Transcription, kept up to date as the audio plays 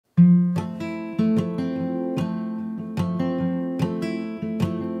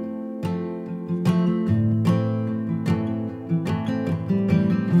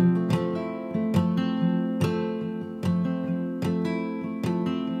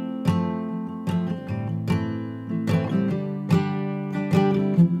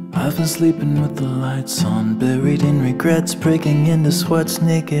I've been sleeping with the lights on, buried in regrets, breaking into sweats,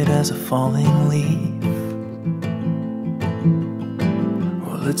 naked as a falling leaf.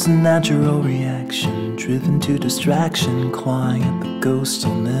 Well, it's a natural reaction, driven to distraction, clawing at the ghosts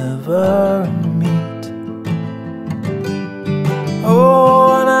I'll never meet.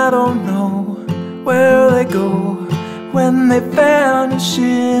 Oh, and I don't know where they go when they vanish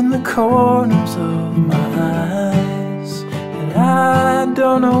in the corners of my eyes. And I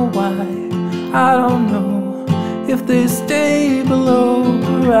don't know why, I don't know if they stay below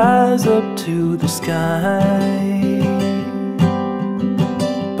or rise up to the sky.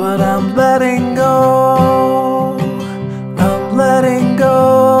 But I'm letting go, I'm letting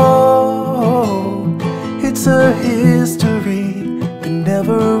go. It's a history that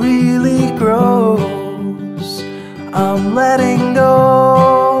never really grows. I'm letting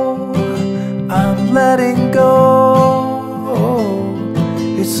go, I'm letting go.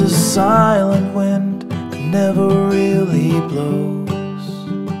 It's a silent wind that never really blows.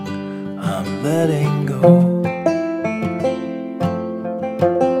 I'm letting go.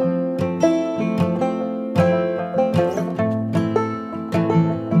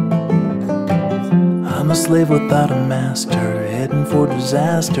 I'm a slave without a master, heading for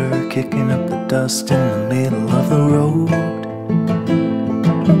disaster, kicking up the dust in the middle of the road.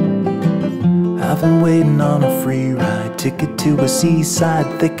 I've been waiting on a free ride, ticket to a seaside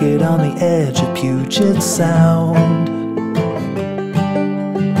thicket on the edge of Puget Sound.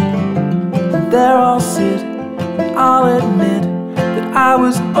 And there I'll sit, and I'll admit that I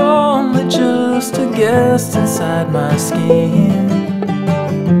was only just a guest inside my skin.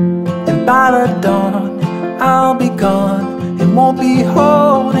 And by the dawn, I'll be gone and won't be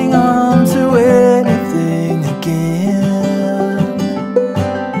holding on to anything again.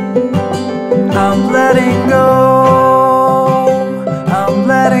 I'm letting go, I'm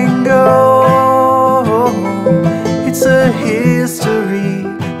letting go. It's a history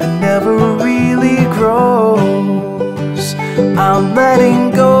that never really grows. I'm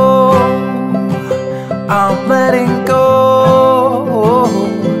letting go, I'm letting go.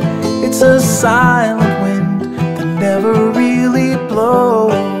 It's a silence